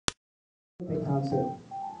concert.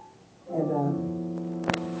 And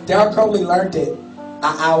Darryl Crowley learned it an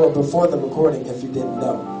hour before the recording, if you didn't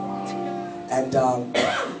know. And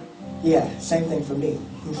yeah, same thing for me.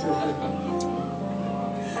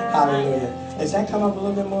 Hallelujah. Does that come up a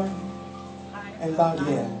little bit more? And thought,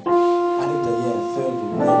 yeah. I need to, feel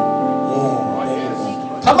you.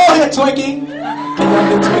 Yeah. Come on here, Twinkie. Can y'all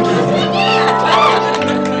get Twinkie here?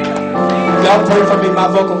 Y'all pray for me. My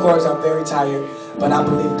vocal cords are very tired. But I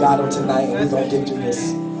believe God on tonight, and we're going to get through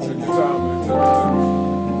this. Amen.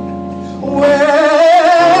 When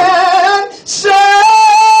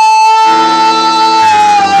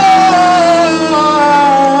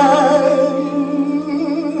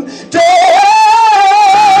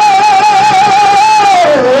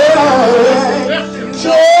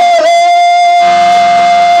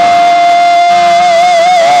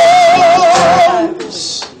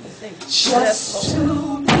just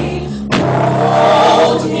to be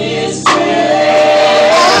old his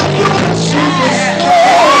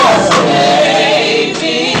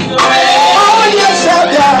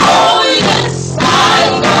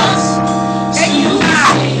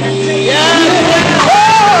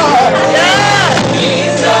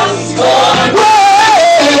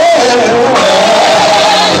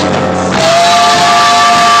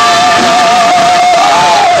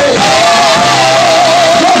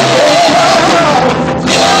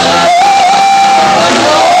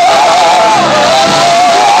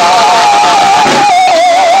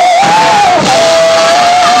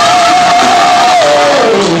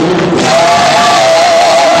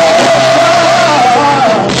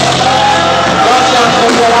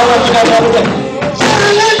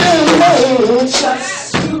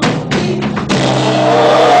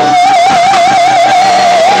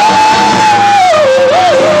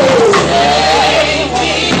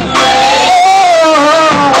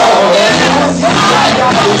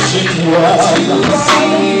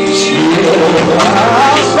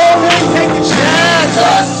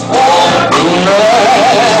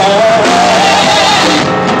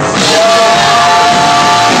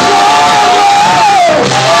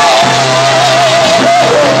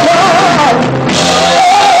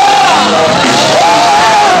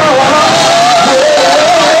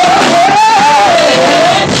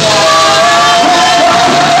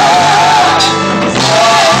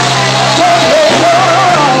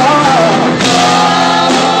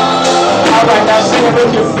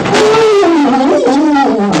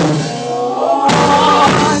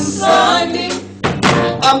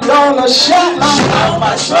I'm gonna shut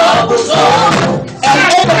my troubles off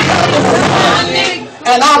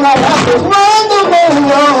and I won't have to run the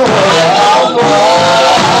road.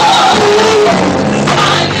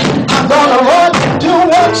 I'm gonna run to do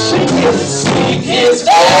what she is. Seek his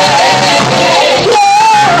face.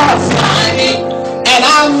 Yeah. And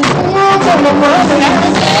I'm gonna run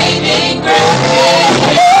and saving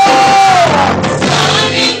grace.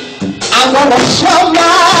 I'm gonna show my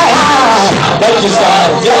eyes. Thank you,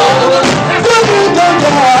 son. Yeah.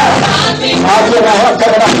 I'll give my help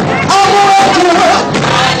coming up.